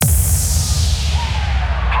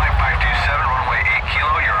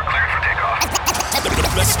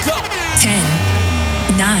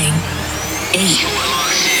8, 7,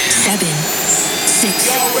 6,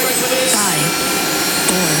 5,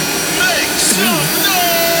 4, 3,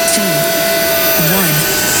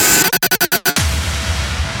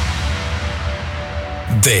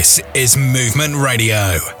 2, 1. This is Movement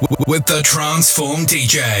Radio with the Transform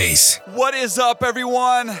DJs. What is up,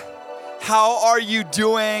 everyone? How are you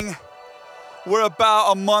doing? We're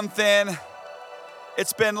about a month in.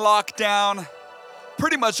 It's been locked down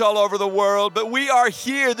pretty much all over the world, but we are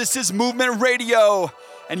here. This is Movement Radio,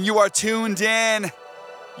 and you are tuned in.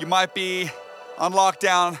 You might be on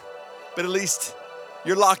lockdown, but at least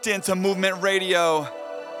you're locked into Movement Radio.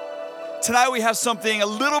 Tonight we have something a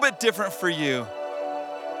little bit different for you.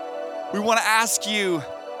 We want to ask you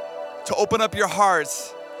to open up your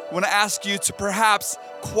hearts. We want to ask you to perhaps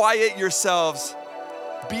quiet yourselves.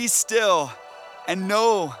 Be still and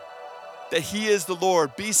know that He is the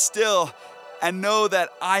Lord. Be still and know that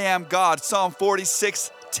I am God. Psalm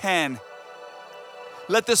 46:10.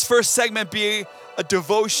 Let this first segment be a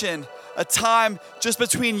devotion, a time just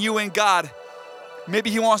between you and God.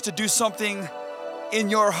 Maybe He wants to do something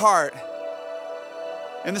in your heart.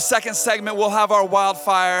 In the second segment, we'll have our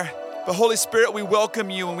wildfire. But Holy Spirit, we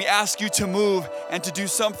welcome you and we ask you to move and to do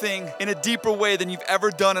something in a deeper way than you've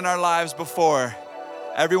ever done in our lives before.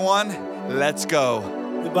 Everyone, let's go.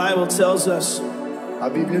 The Bible tells us A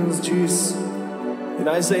Bíblia nos diz in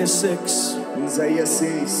Isaiah 6, em Isaías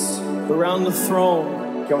 6 around the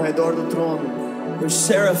throne, que ao redor do trono, there's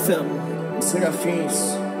seraphim, os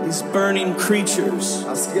serafins, these burning creatures.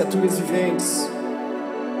 as criaturas viventes,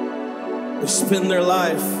 They spend their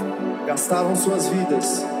life gastavam suas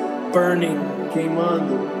vidas burning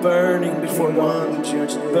queimando before God,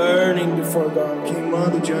 diante de Deus, burning before God.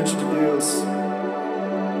 queimando diante de Deus.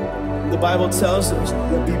 The Bible tells us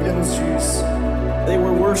E a Bíblia nos diz they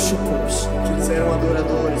were worshipers. que eles eram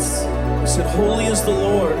adoradores. They said, "Holy is the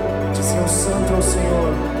Lord." Diziam: Santo é o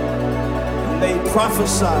Senhor. And they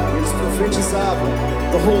prophesied, Eles profetizavam: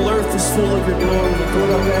 the whole earth is full of your glory.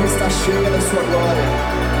 toda a terra está cheia da sua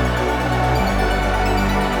glória.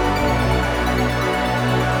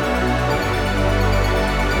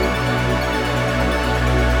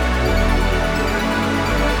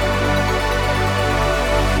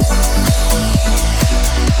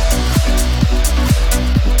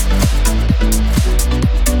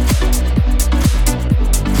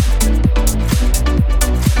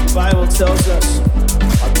 The Bible tells us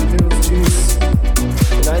A Bíblia nos diz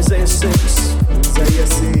in Isaiah 6, em Isaías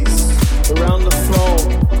 6 around the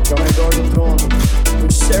throne, que ao redor do trono,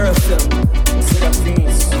 there's seraphim, os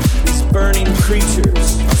serafins, these burning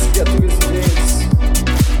creatures. as criaturas viventes,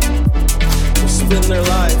 They spend their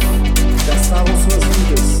life gastavam suas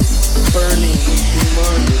vidas burning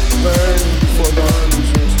before God,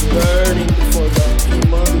 burning before God.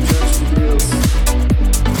 queimando diante de Deus.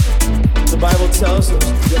 The Bible tells us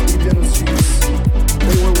E a Bíblia nos diz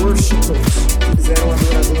they were worshipers. que eles eram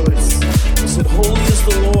adoradores. They said, "Holy is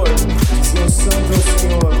the Lord." Diziam: Santo é o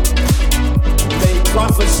Senhor. They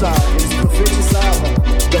prophesied, Eles profetizavam: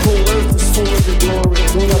 the whole earth is full of your glory.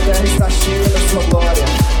 toda a terra está cheia da sua glória.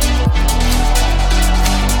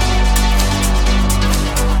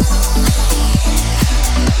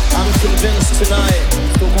 I'm convinced tonight,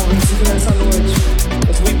 Estou convencido nessa noite,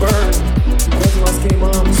 as we burn enquanto nós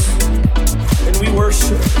queimamos, and we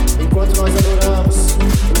worship enquanto nós adoramos,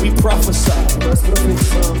 and we prophesy, nós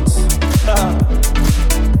profetizamos: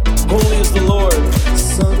 holy is the Lord.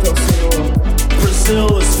 Santo é o Senhor.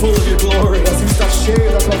 Brazil is full of your glory. O Brasil está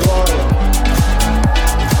cheio da tua glória.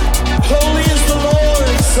 Holy is the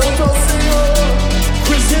Lord. Santo é o Senhor.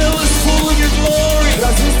 Brazil is full of your glory. O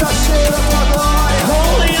Brasil está cheio da tua glória.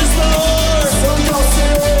 Holy is the Lord. Santo é o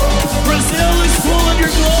Senhor. Brazil is full of your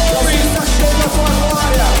O glory. Brasil está cheio da tua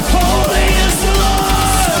glória. Holy is the Lord.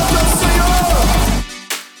 Santo é o Senhor.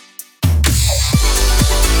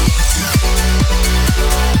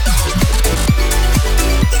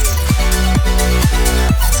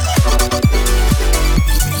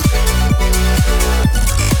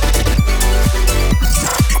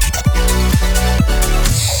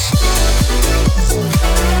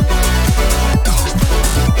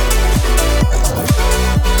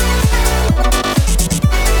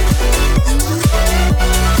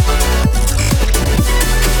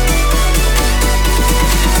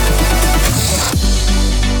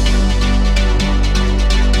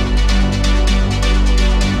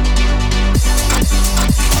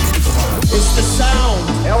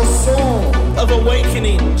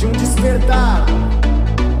 despertar.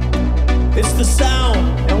 It's the sound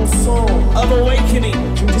É um som of awakening.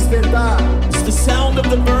 de despertar. It's the sound of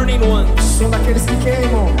the burning ones. O som daqueles que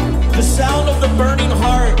queimam. The sound of the burning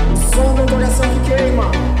heart. O som do coração que queima.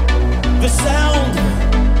 The sound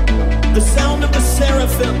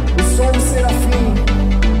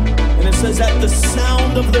says at the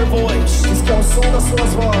sound of their voice, Diz que ao som das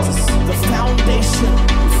suas vozes, the foundation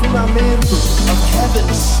o fundamento of heaven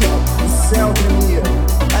shook. do céu tremia.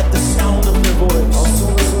 At the sound of their Ao voice.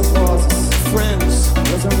 som das suas vozes, Friends,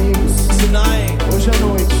 meus amigos, tonight, hoje à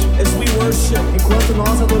noite, as we worship, enquanto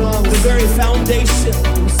nós adoramos, the very foundation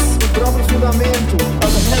o próprio fundamento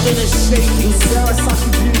of heaven is shaking. do céu é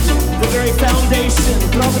sacudido. The very foundation O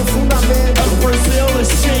próprio fundamento of Brazil is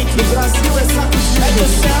do shaking. Brasil é At the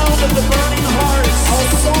sacudido. sound of the burning hearts. Ao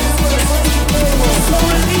som dos corações que queimam. So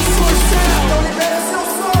release your sound. Então libere seu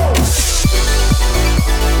som.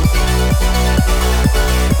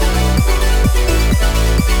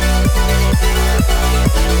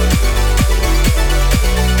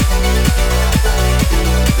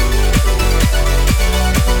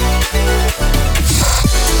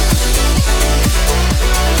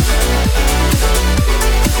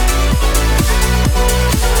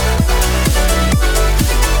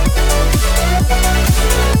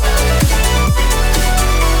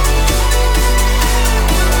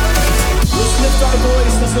 Let's lift our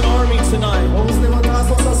voice as an army tonight. Vamos levantar as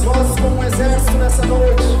nossas vozes como um exército nessa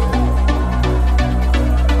noite.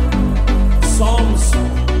 Psalms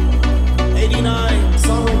 89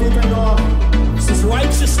 Salmo 89 says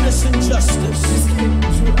righteousness and justice diz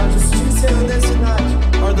que a justiça e a honestidade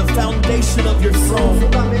are the foundation of your são o throne.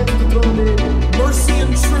 fundamento do trono dele. Mercy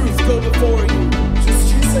and truth go before you.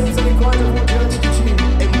 Justiça e misericórdia vão diante de ti.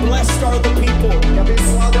 And blessed are the people E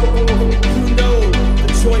abençoado é o povo who know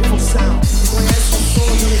the joyful sound. que conhece o som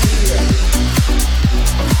de alegria.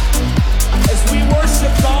 As we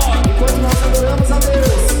worship God, Enquanto nós adoramos a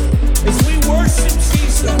Deus, as we worship enquanto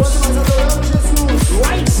Jesus, nós adoramos Jesus,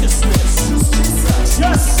 righteousness, justiça,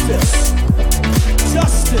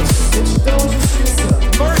 justice, retidão, justiça,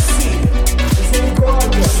 mercy,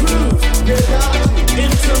 misericórdia, truth verdade,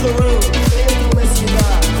 enter the room. entram nesse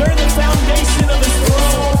lugar. They're the foundation of His São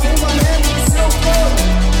throne. o fundamento do seu trono.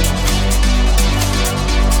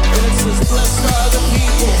 And it says, blessed are the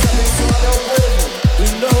people Abençoado é o povo who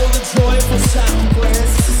know the joyful sound. que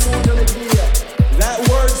conhece esse som de alegria. That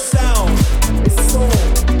word sound Esse som,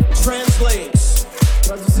 translates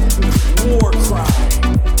traduzido, war cry.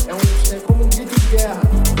 é como um grito de guerra.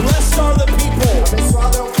 Blessed are the people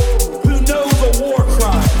Abençoado é o povo who know the war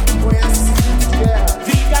cry. que conhece esse grito de guerra.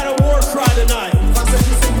 Do you got a war cry tonight? Faça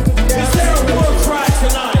aqui seu grito de guerra. Is there a war cry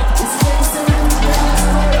tonight? Isso tem que ser um grito de guerra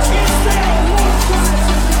nessa noite. Is there a war cry?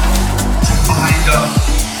 Bind up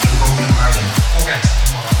the brokenhearted. Okay.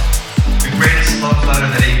 The greatest love letter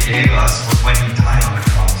that he gave us was when he died on the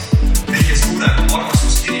cross. Vegli scusa, orma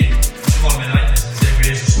sostieni, ci vuole veramente se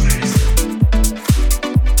Gesù su Cristo.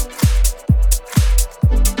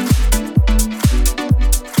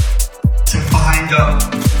 To bind up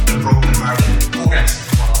the brokenhearted. Okay.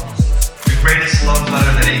 The greatest love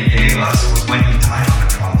letter that he gave us was when he died on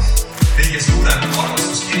the cross. Vegli scusa, orma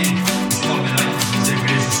sostieni, ci vuole veramente se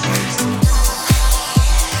Gesù su Cristo.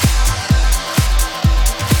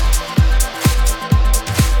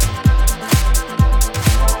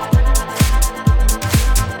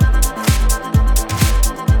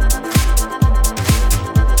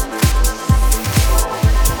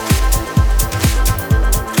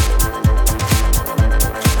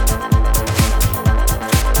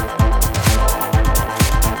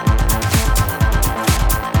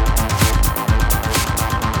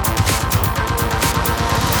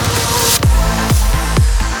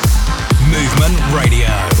 Movement Radio.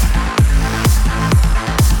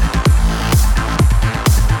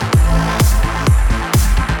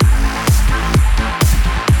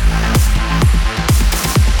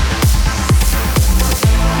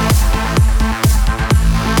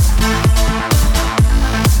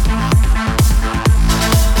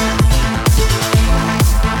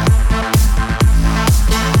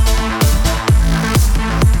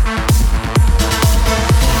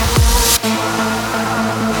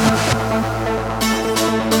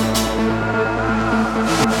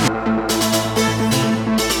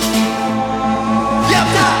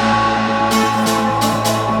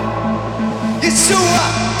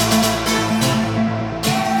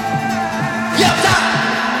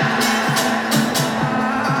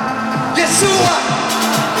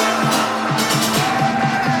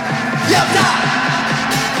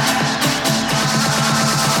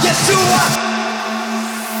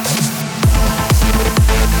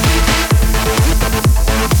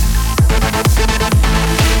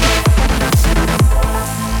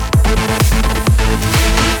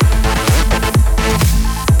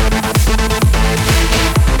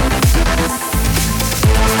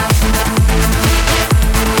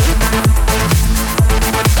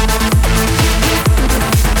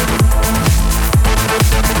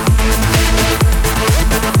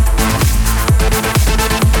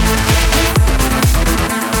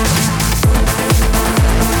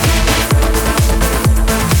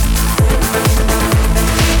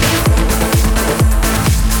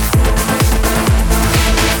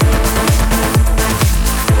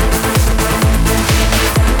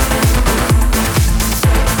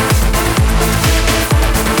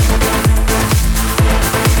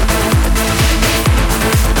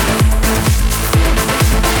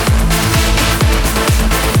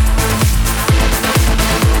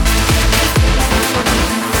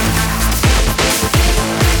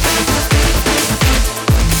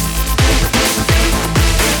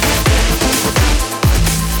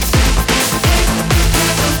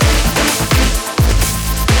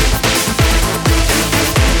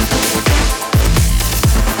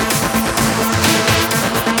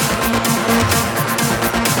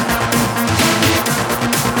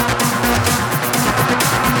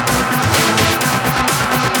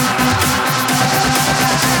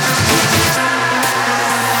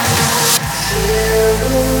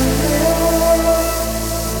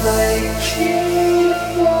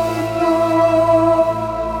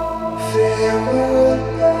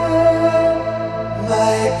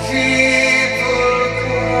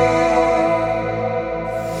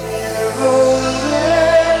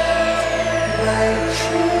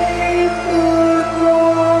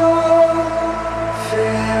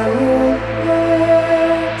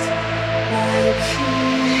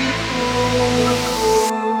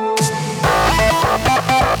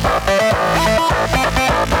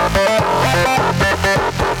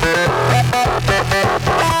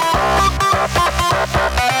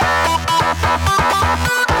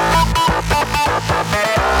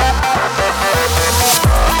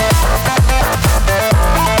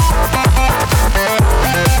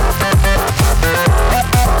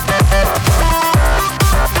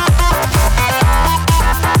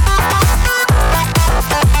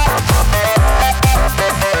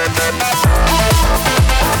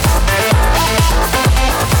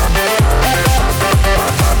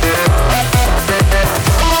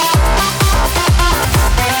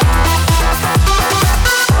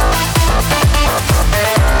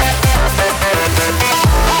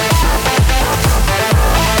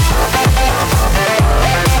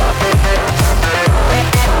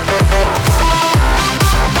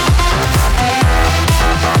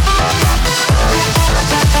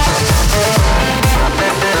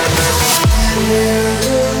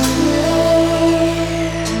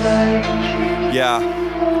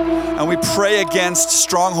 pray against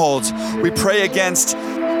strongholds. We pray against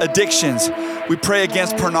addictions. We pray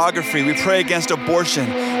against pornography. We pray against abortion.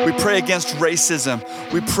 We pray against racism.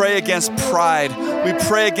 We pray against pride. We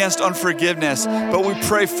pray against unforgiveness. But we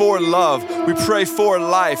pray for love. We pray for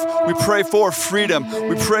life. We pray for freedom.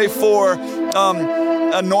 We pray for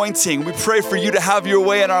anointing. We pray for you to have your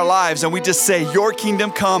way in our lives. And we just say, your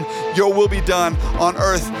kingdom come, your will be done on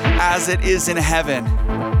earth as it is in heaven.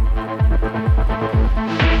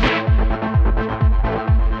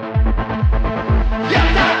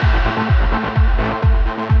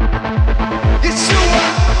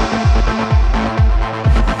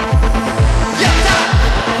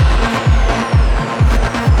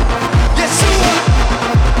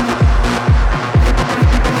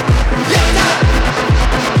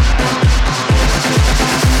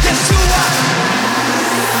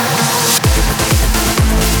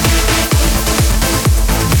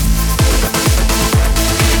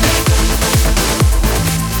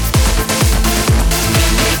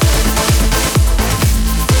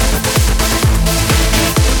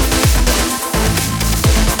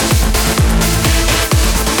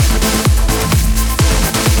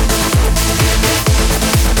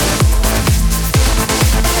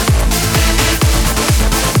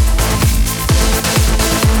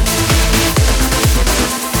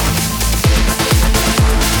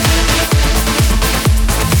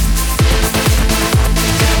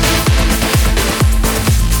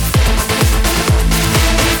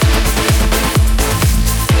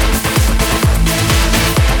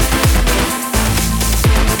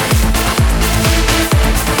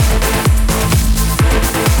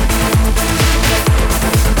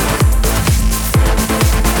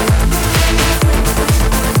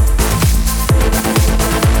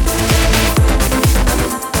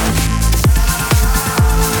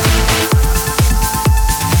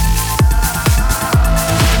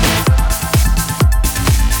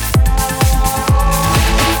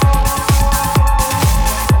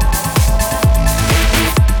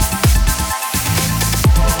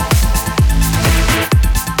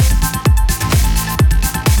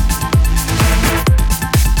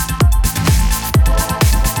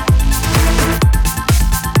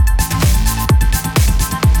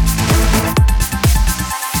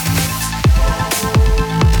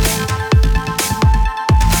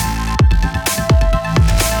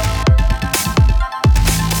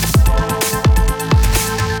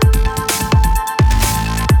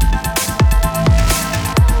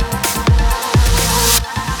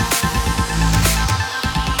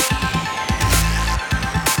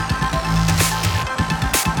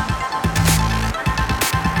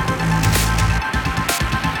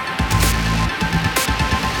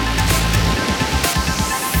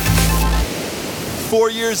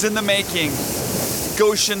 In the making,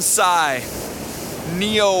 Goshen Sai,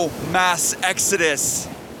 Neo Mass Exodus.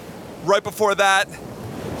 Right before that,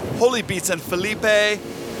 Holy Beats and Felipe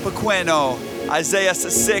Pequeno, Isaiah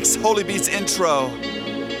 6, Holy Beats intro.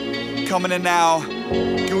 Coming in now,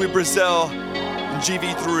 Gui Brazil and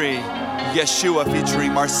GV3, Yeshua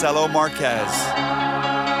featuring Marcelo Marquez.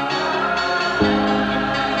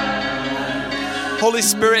 Holy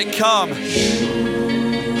Spirit, come.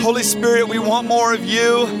 Holy Spirit, we want more of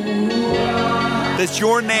you, that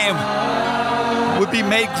your name would be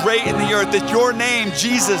made great in the earth, that your name,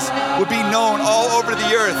 Jesus, would be known all over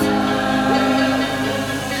the earth.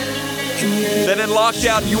 That in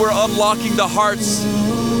lockdown, you are unlocking the hearts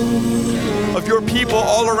of your people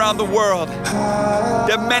all around the world,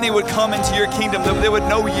 that many would come into your kingdom, that they would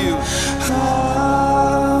know you. Milhares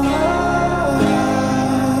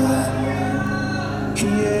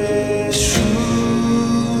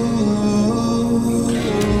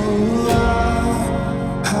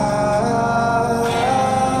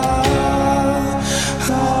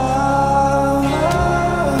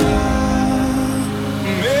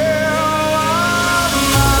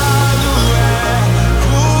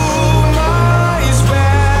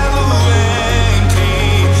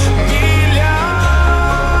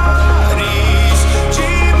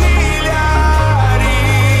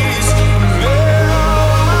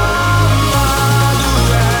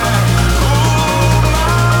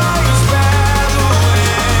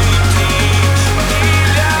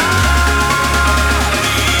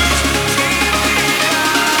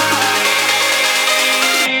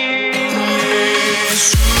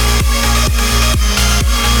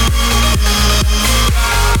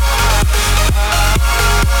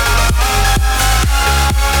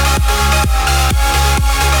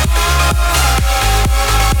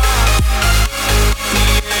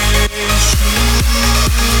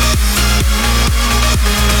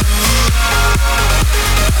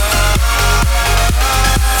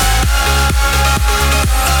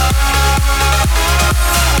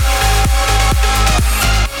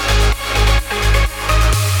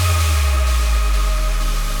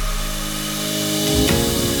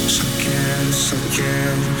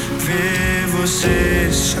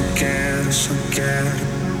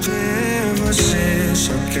você,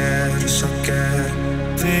 só quero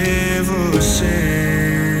ver você.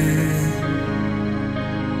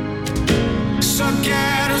 Só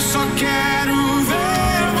quero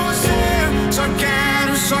ver você. Só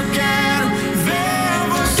quero ver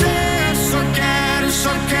você.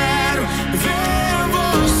 Só quero ver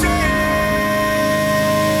você.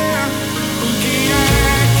 O que é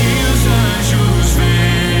que os anjos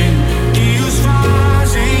veem que os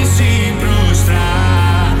fazem se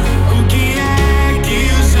prostrar? O que é que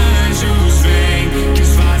os anjos veem que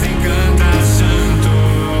os fazem cantar santo?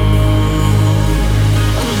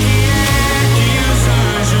 O que é que os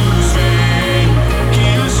anjos veem que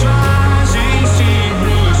os fazem se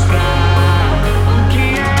prostrar? O que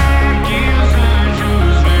é que os anjos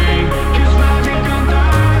veem que os fazem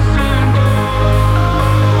cantar santo?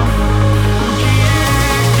 O que é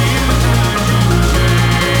que os anjos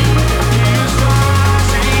veem que os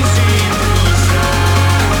fazem se prostrar? O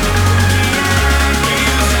que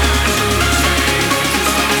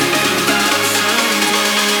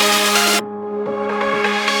é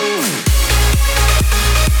que os anjos veem que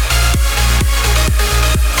os fazem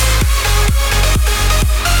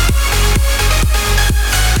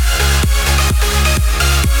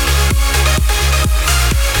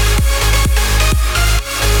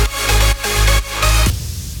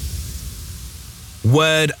cantar santo?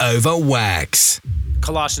 Word over wax.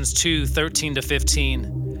 Colossians 2:13-15.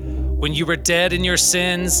 When you were dead in your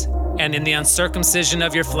sins and in the uncircumcision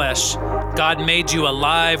of your flesh, God made you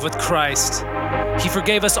alive with Christ. He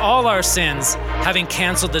forgave us all our sins, having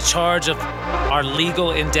canceled the charge of our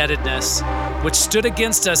legal indebtedness, which stood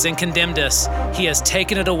against us and condemned us. He has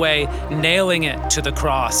taken it away, nailing it to the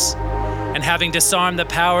cross. And having disarmed the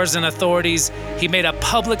powers and authorities, he made a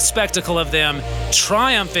public spectacle of them,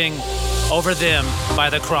 triumphing over them by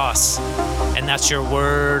the cross. And that's your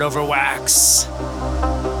word over wax.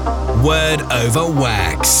 Word over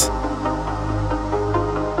wax.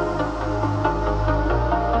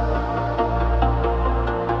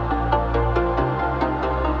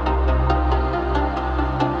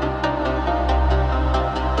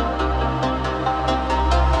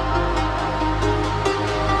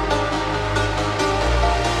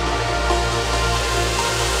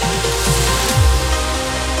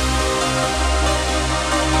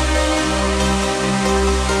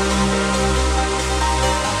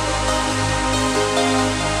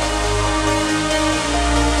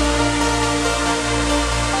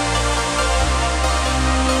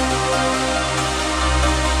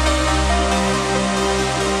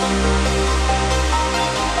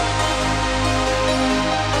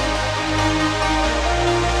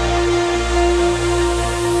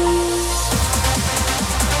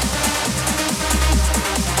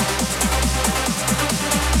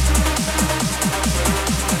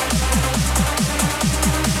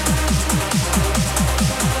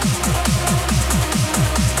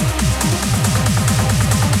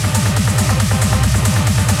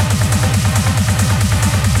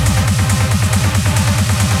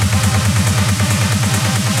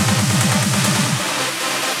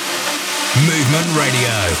 Movement Radio.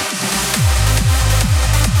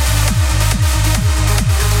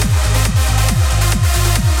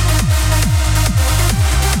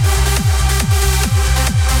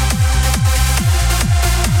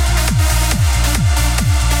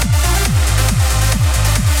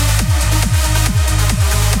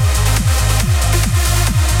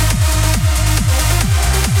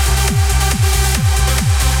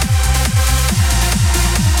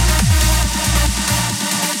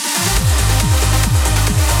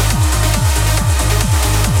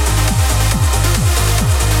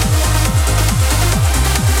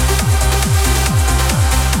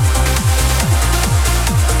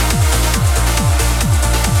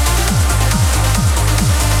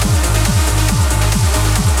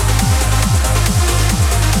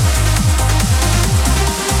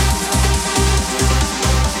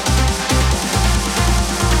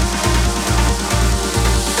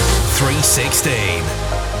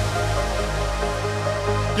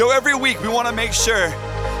 Yo, every week we want to make sure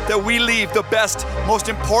that we leave the best, most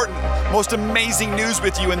important, most amazing news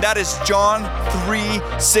with you, and that is John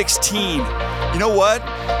 3:16. You know what?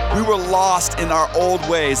 We were lost in our old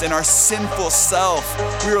ways, in our sinful self.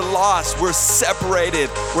 We were lost, we're separated,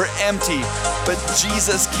 we're empty. But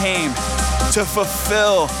Jesus came to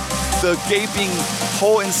fulfill the gaping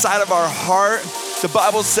hole inside of our heart. The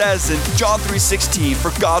Bible says in John 3:16,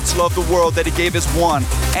 for God so loved the world that he gave his one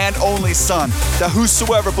and only Son, that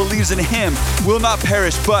whosoever believes in him will not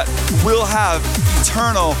perish, but will have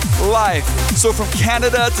eternal life. So from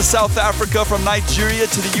Canada to South Africa, from Nigeria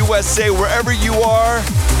to the USA, wherever you are,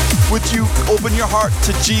 Would you open your heart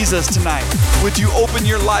to Jesus tonight? Would you open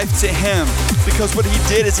your life to Him? Because what He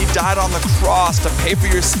did is He died on the cross to pay for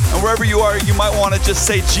your sin. And wherever you are, you might want to just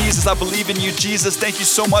say, Jesus, I believe in you. Jesus, thank you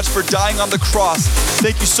so much for dying on the cross.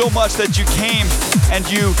 Thank you so much that you came and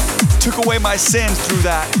you took away my sins through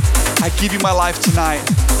that. I give you my life tonight.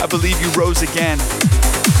 I believe you rose again.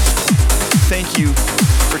 Thank you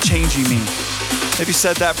for changing me. Have you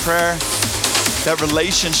said that prayer? That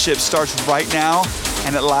relationship starts right now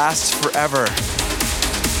and it lasts forever.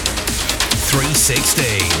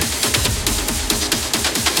 316.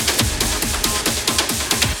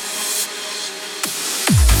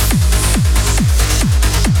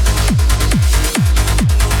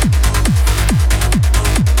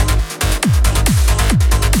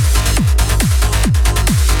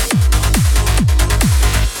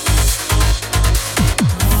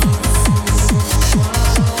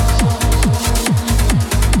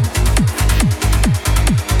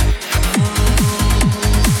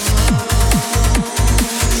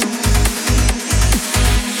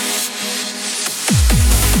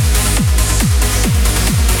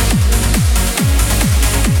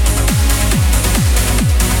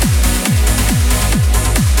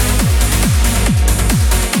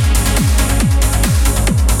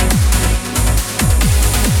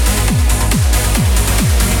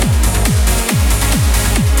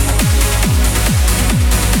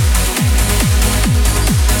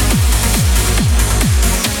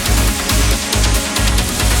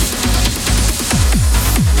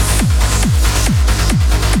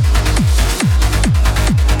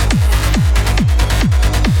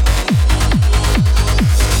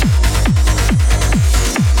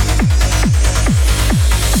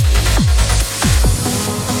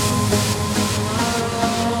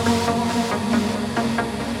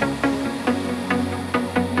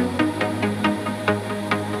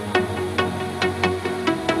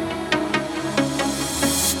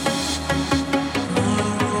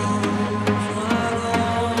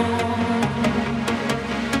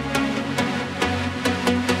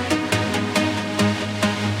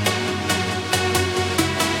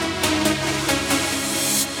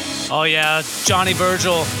 Oh yeah, Johnny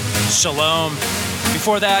Virgil, Shalom.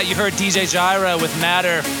 Before that, you heard DJ Jireh with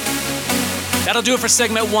Matter. That'll do it for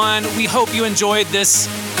segment 1. We hope you enjoyed this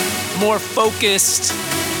more focused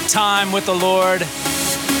time with the Lord,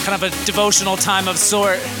 kind of a devotional time of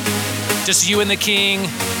sort. Just you and the King.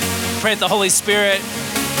 Pray that the Holy Spirit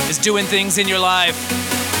is doing things in your life.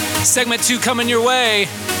 Segment 2 coming your way.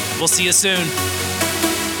 We'll see you soon.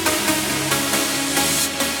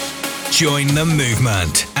 Join the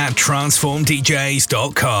movement at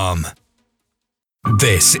transformdjs.com.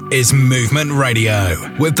 This is Movement Radio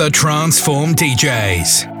with the Transform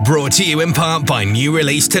DJs. Brought to you in part by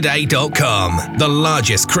NewReleaseToday.com, the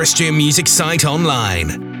largest Christian music site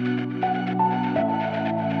online.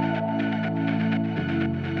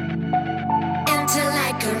 Enter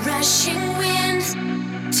like a rushing wind,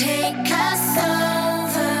 take us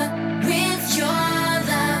over with your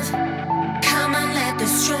love. Come on, let the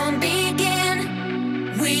storm begin.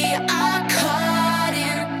 We are caught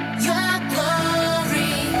in your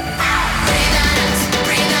glory.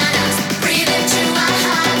 Breathe on us, breathe into our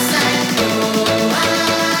hearts like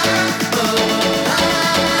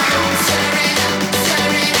stir it up,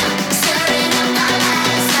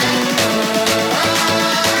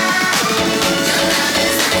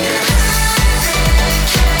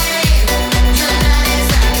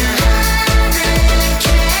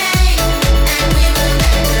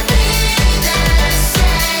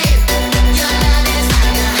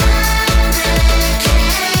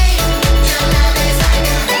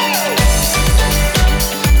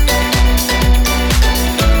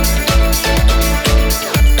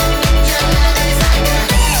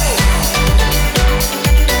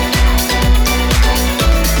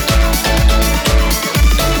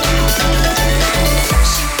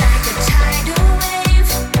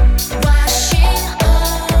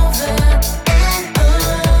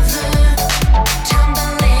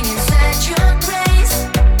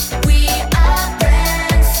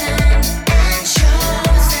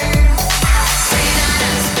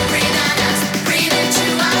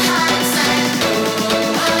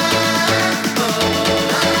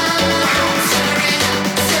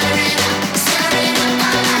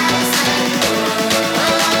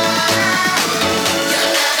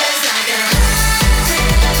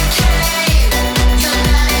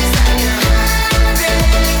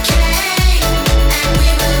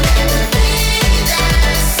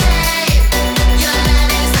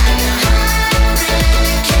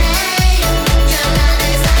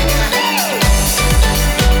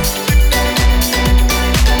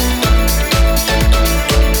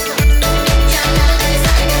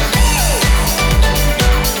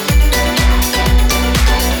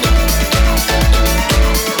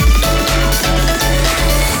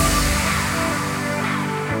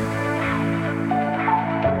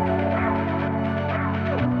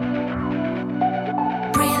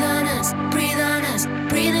 on us,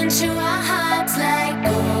 breathe into our hearts like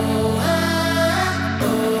oh, oh,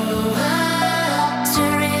 oh, oh.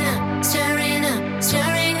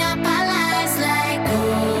 Stirring up our lives like oh,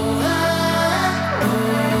 oh, oh,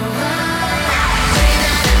 oh. Breathe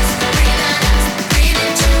on us, breathe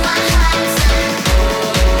into our hearts like oh,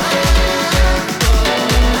 oh,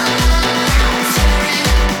 oh, oh.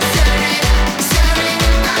 Stirring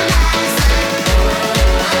up our lives like oh,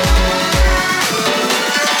 oh,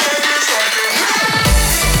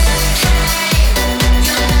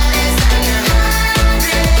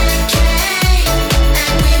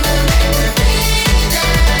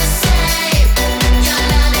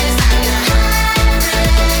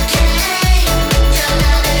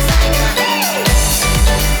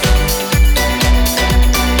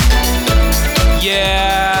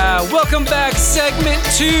 Yeah, welcome back, segment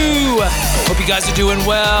 2. Hope you guys are doing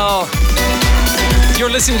well. You're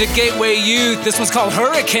listening to Gateway Youth. This one's called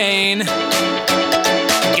Hurricane.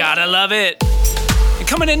 Gotta love it. And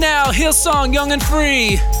coming in now, Hillsong, Young and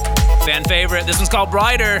Free. Fan favorite, this one's called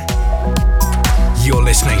Brighter. You're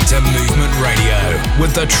listening to Movement Radio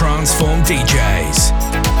with the Transform DJs.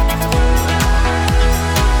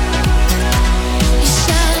 You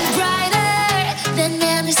shine brighter than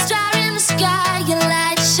any star in the sky. Your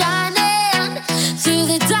light shining through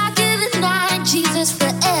the dark of the night. Jesus,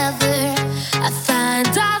 forever I find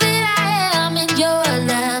all that I am in your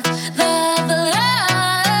love, love,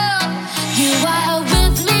 love. You are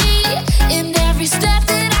with me in every step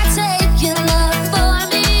that I take. Your love for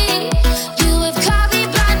me, you have called me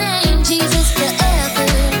by name. Jesus, forever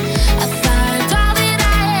I find all that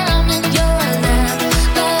I am in your love,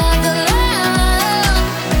 love, love.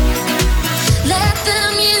 Let the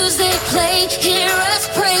music play, hear us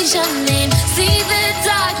praise your name. See the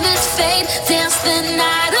darkness fade, dance the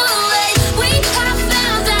night away. We have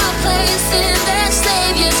found our place in the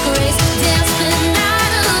Savior's grace. Dance the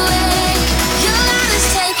night away. Your light is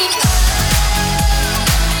taking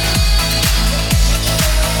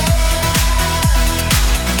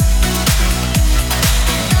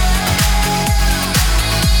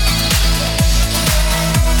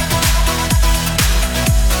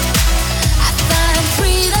I find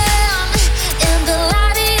freedom in the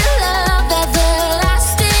light of your love,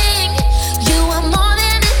 everlasting. You are more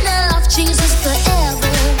than enough, Jesus,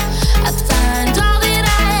 forever. I find all that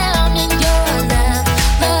I am in your love,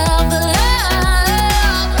 love,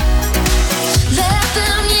 love. Let the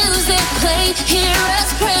music play, hear us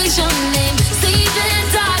praise your name. See the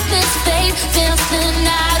darkness fade, dance the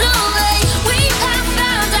night away. We have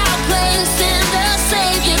found our place in the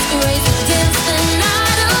Savior's grace. Dance the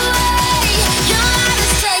night away. Your light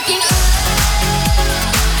is taking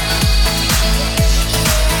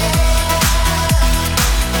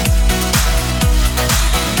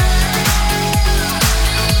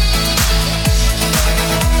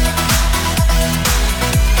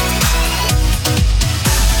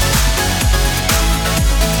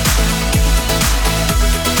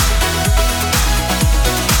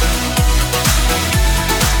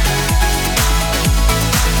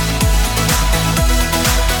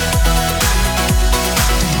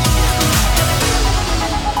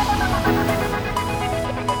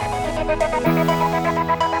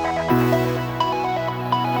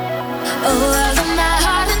oh, out of my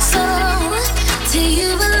heart and soul, to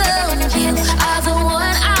you alone. You are the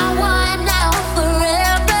one I want now,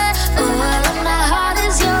 forever. Oh, all of my heart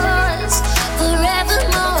is yours,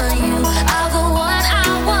 forevermore. You are the one I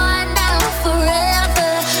want now,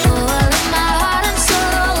 forever. Oh, all of my heart and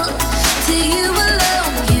soul, to you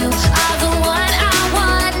alone. You are the one I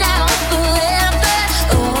want now, forever.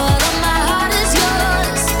 Oh, all of my heart is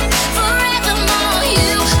yours, forevermore.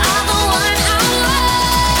 You are the one I want.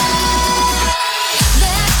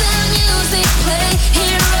 Let the music play,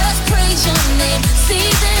 hear us praise your name. See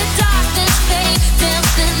the darkness fade,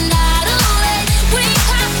 dance the night away. We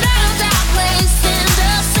have found our place in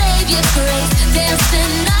the Savior's grace. Dance the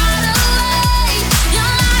night away.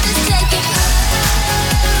 Your light is taking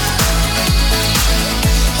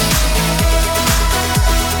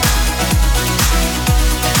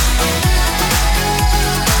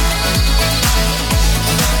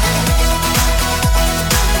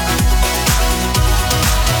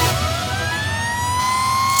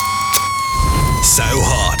So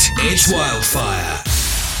hot, it's wildfire.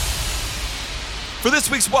 For this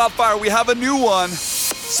week's Wildfire, we have a new one.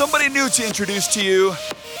 Somebody new to introduce to you.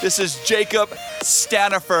 This is Jacob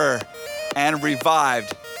Stanifer and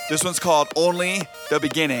Revived. This one's called Only the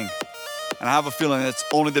Beginning. And I have a feeling it's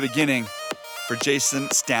only the beginning for Jason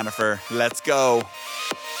Stanifer. Let's go.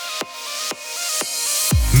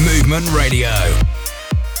 Movement Radio.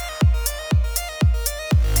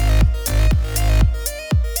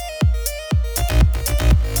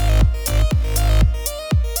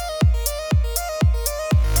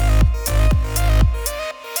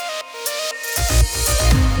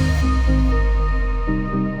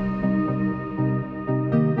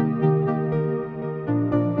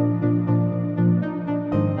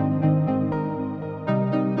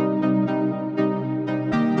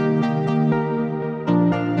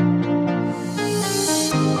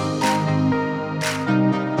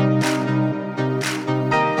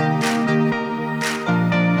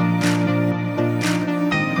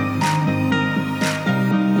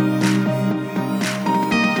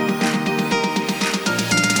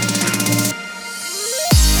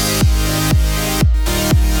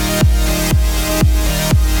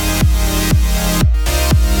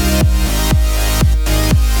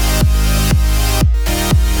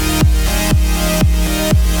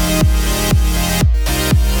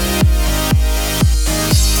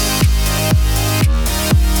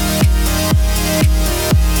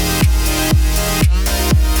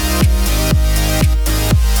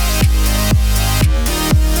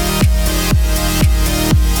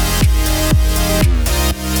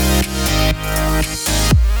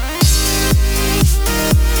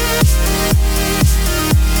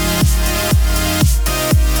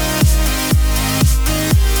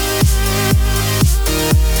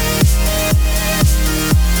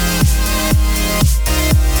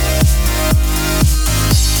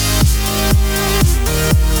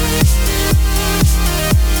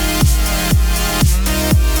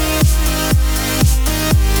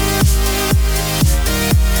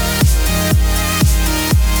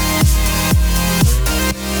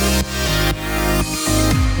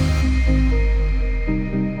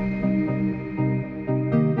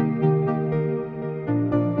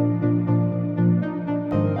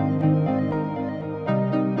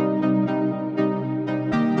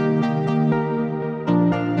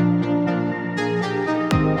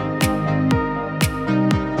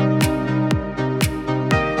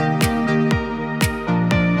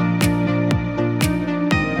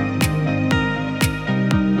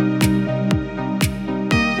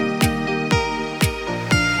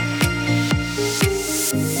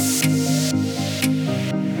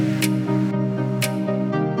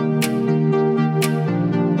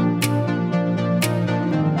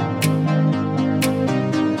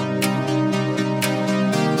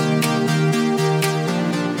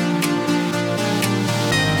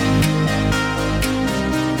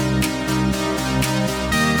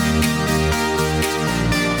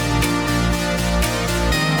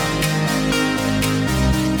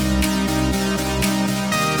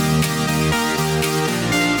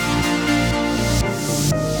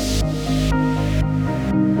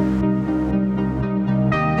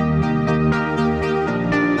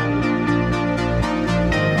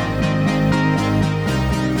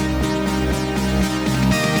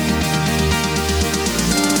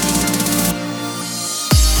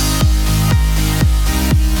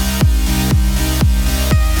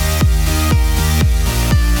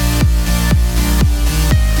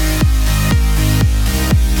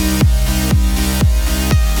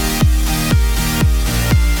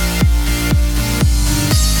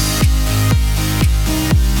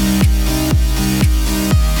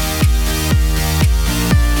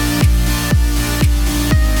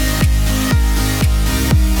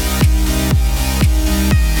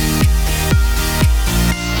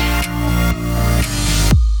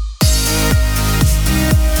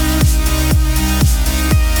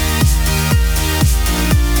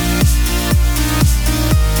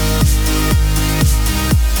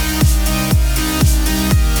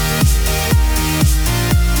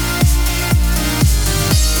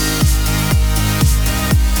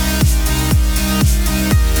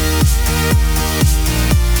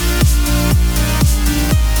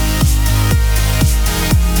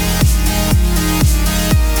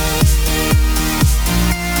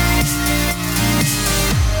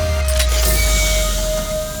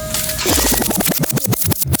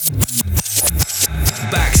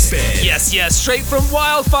 Yes, straight from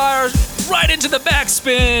Wildfire, right into the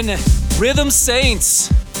backspin. Rhythm Saints.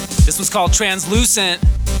 This one's called Translucent.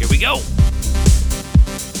 Here we go.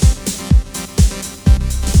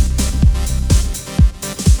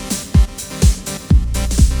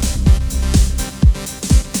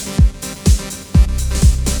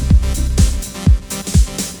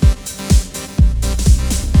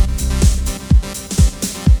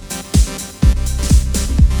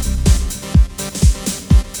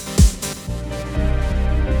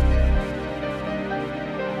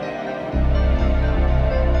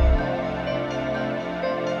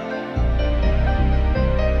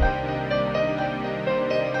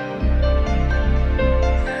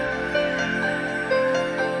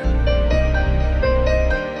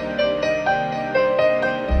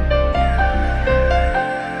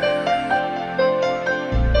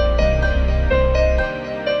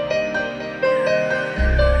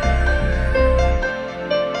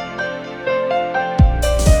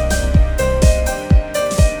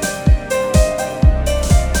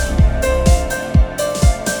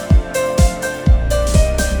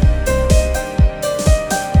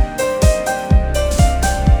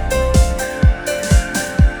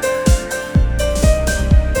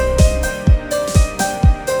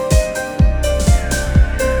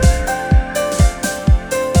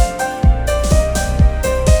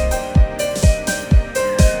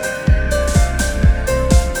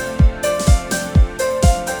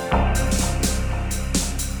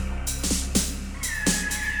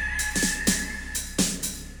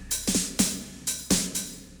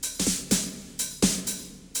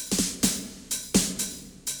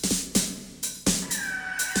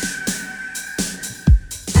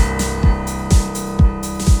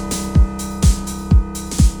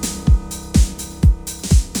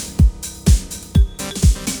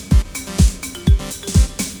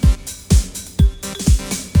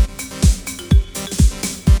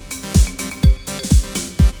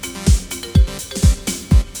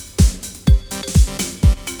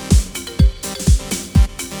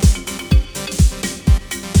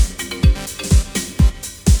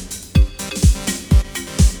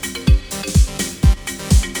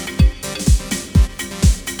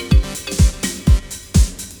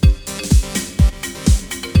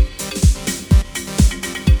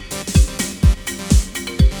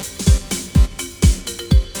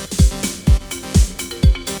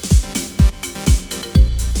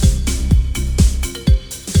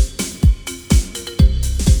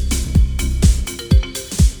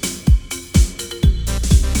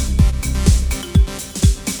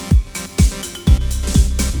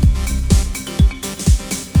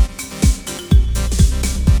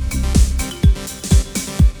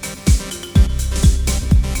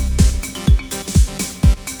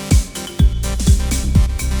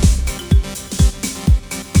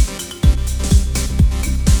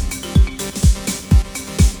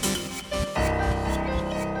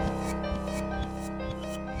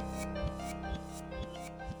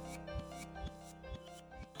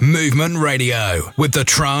 Movement Radio with the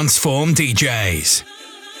Transform DJs.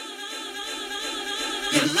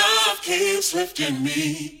 Your love keeps lifting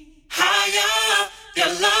me higher.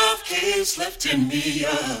 Your love keeps lifting me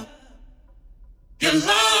up. Your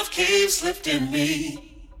love keeps lifting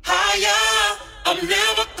me higher. I'm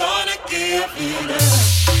never gonna give it up.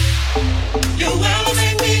 You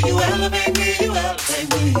elevate me, you elevate me, you elevate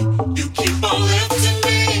me. You keep on lifting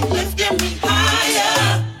me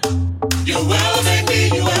higher. You elevate me,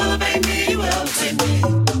 you elevate me, you elevate me.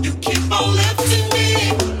 You keep on lifting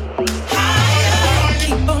me higher.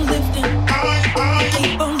 Keep on lifting,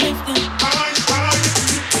 keep on lifting, keep on lifting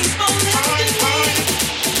me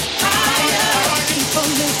higher. Keep on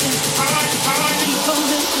lifting, keep on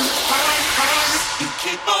lifting. You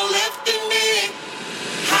keep on lifting me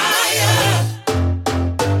higher.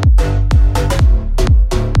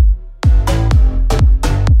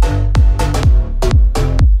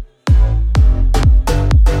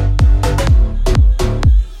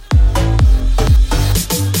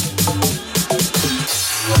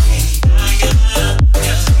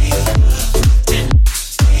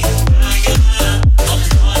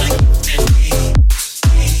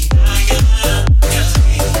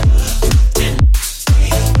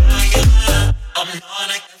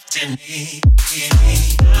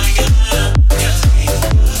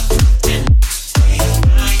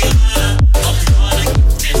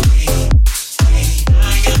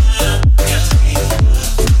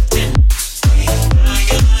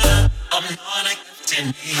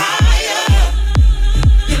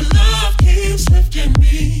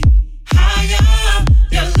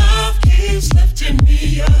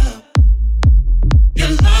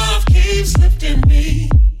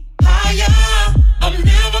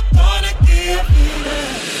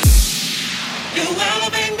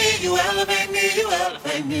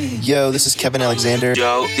 Yo, this is Kevin Alexander.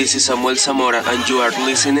 Yo, this is Samuel Zamora, and you are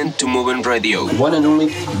listening to Movement Radio. One and only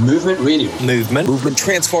Movement Radio. Movement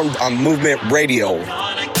transformed on Movement Radio.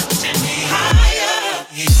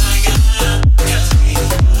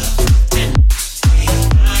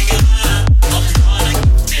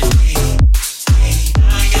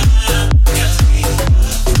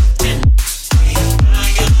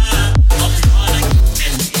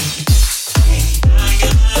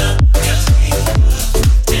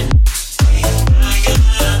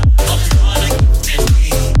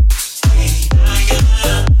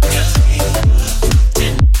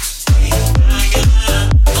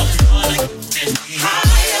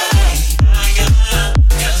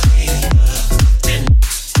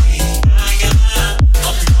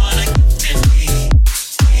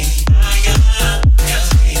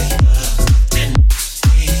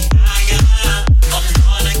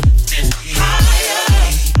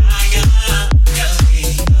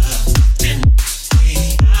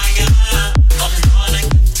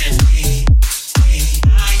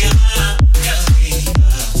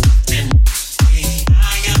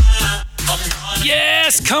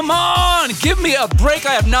 Come on, give me a break.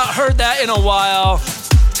 I have not heard that in a while.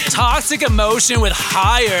 Toxic Emotion with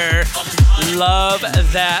Higher. Love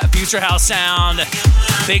that Future House sound.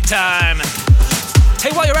 Big time.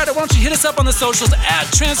 Hey, while you're at it, why don't you hit us up on the socials at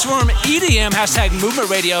Transform EDM, hashtag Movement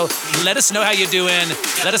Radio. Let us know how you're doing.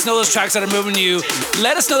 Let us know those tracks that are moving you.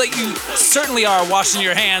 Let us know that you certainly are washing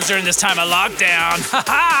your hands during this time of lockdown. Ha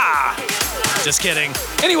ha! Just kidding.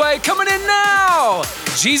 Anyway, coming in now,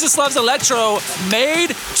 Jesus Loves Electro,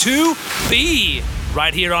 Made to Be,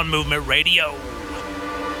 right here on Movement Radio.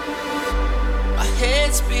 My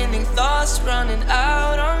head spinning, thoughts running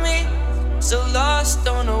out on me. So lost,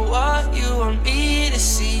 don't know what you want me to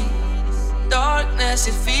see. Darkness,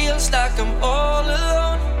 it feels like I'm all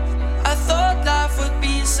alone. I thought life would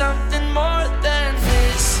be something more than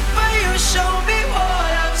this, but you show me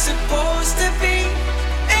what I'm supposed to be.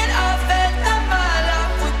 And I felt that my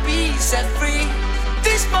life would be set free.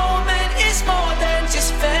 This moment is more than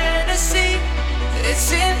just fantasy.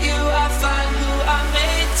 It's in you I find who I'm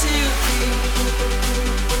made to be.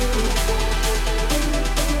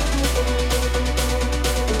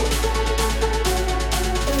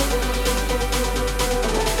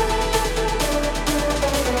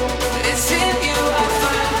 It's in you I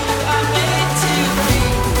find who I'm made to be.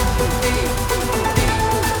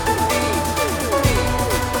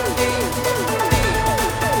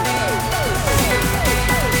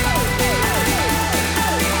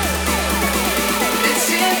 It's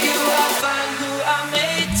in you I find who I'm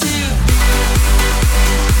made to be. It's in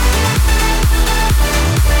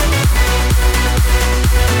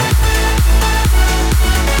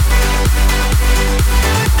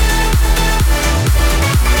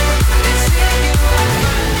you I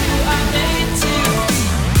find who I'm made to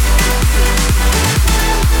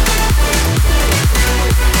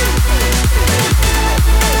be.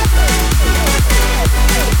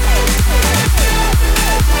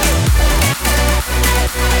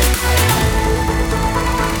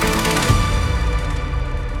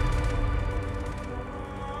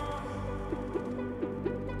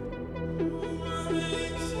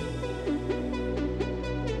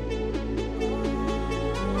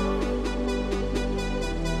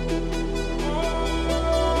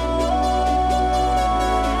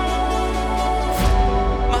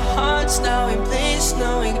 My heart's now in place,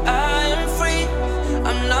 knowing I am free.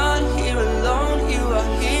 I'm not here alone, you are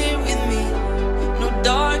here with me. No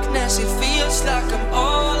darkness, it feels like I'm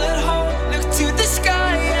all at home. Look to the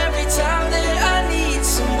sky every time that I need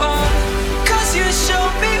someone. 'Cause you show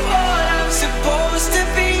me what I'm supposed to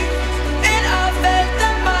be. And I felt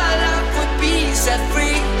that my life would be set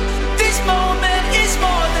free. This moment is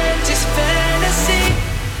more than just fantasy.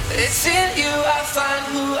 It's in you I find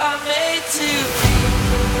who I'm made to be.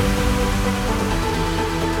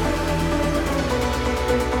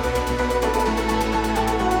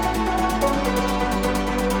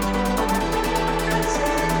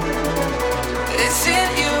 It's in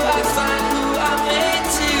you I find who I'm made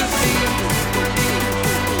to be.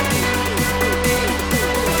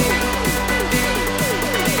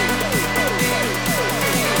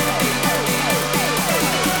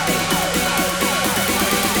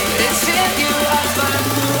 It's in you I find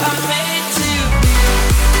who I'm made to be.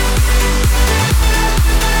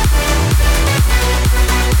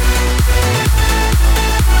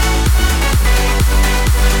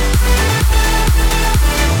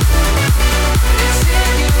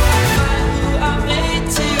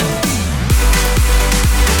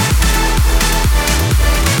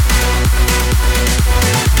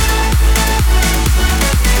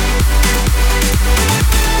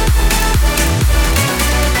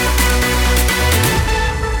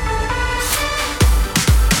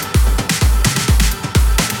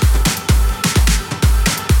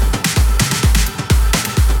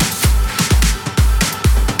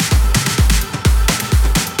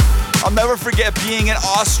 being in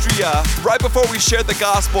Austria, right before we shared the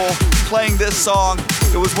gospel, playing this song,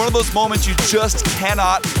 it was one of those moments you just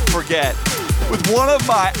cannot forget. With one of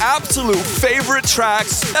my absolute favorite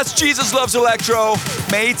tracks, that's Jesus Loves Electro,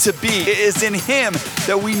 Made to Be. It is in Him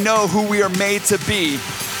that we know who we are made to be.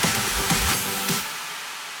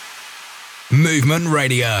 Movement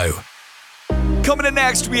Radio. Coming in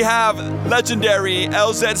next, we have legendary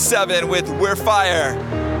LZ7 with We're Fire.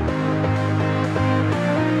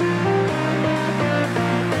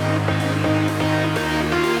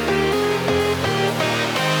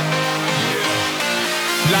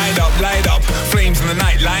 Light up, flames in the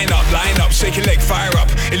night, line up, shake your leg, fire up,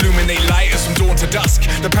 illuminate lighters from dawn to dusk.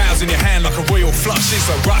 The power's in your hand like a royal flush, it's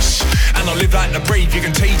a rush, and I live like the brave, you're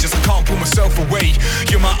contagious, I can't pull myself away.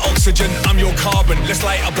 You're my oxygen, I'm your carbon, let's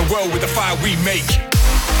light up the world with the fire we make.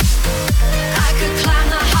 I could climb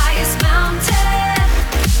the highest mountain,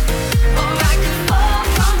 or I could fall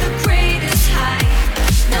from the greatest height.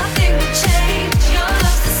 Nothing will change, your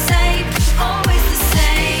love's the same, always the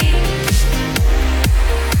same.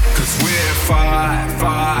 We're fire,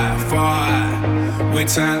 we're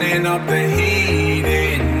turning up the heat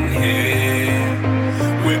in here.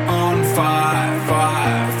 We're on fire,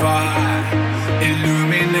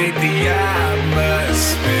 illuminate the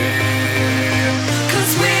atmosphere.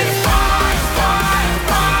 'Cause we're fire,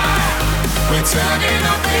 we're turning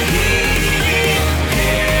up the heat in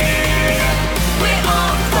here. We're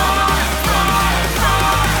on fire,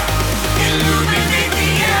 illuminate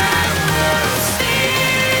the atmosphere.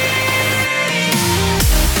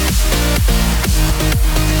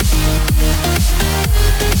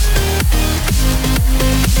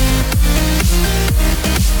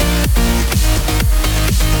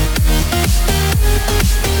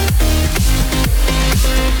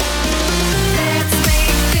 Let's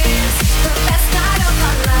make this the best night of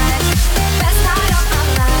our lives. Best night of our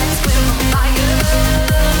lives, we're on fire.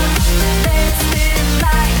 Let's live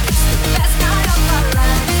like it's the best night of our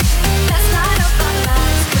lives. Best night of our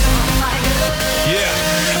lives, we're on fire.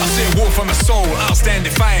 Yeah, I see a war from my soul, I'll stand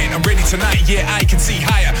defiant. I'm ready tonight, yeah, I can see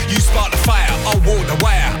higher. You spark the fire, I'll walk the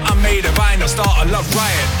wire. I'm made of iron, I'll start a love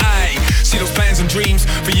riot. I see those plans and dreams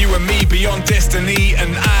for you and me beyond destiny.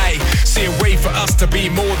 And I see a way for us to be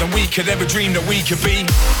more than we could ever dream that we could be.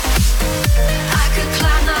 I could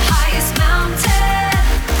climb the highest mountain,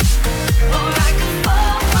 or I could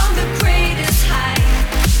fall from the greatest height.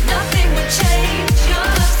 Nothing would change, your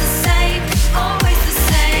love's the same, always the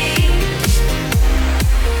same.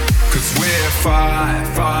 'Cause we're fire,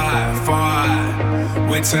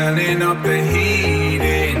 we're turning up the heat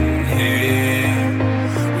in here.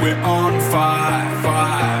 We're on fire,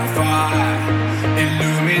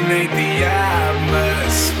 illuminate the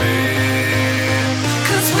atmosphere.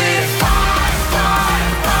 'Cause we're fire,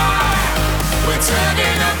 we're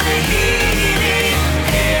turning up the heat in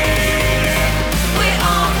here. We're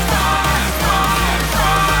on fire,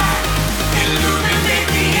 illuminate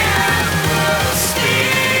the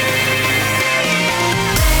atmosphere.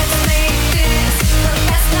 Let's make this the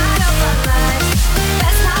best night of our lives.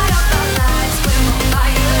 Best night of our lives, we're on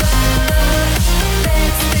fire.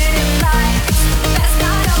 Let's live like it's the best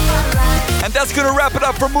night of our lives. And that's gonna wrap it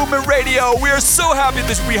up for Movement Radio. We are so happy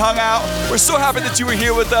that we hung out. We're so happy that you were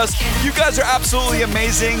here with us. You guys are absolutely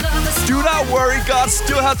amazing. Do not worry, God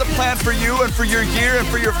still has a plan for you and for your year and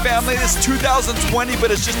for your family. This is 2020, but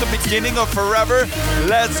it's just the beginning of forever.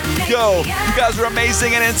 Let's go. You guys are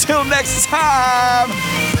amazing, and until next time,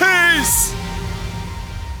 peace!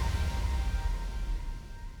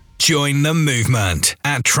 Join the movement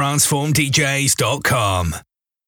at transformdjs.com.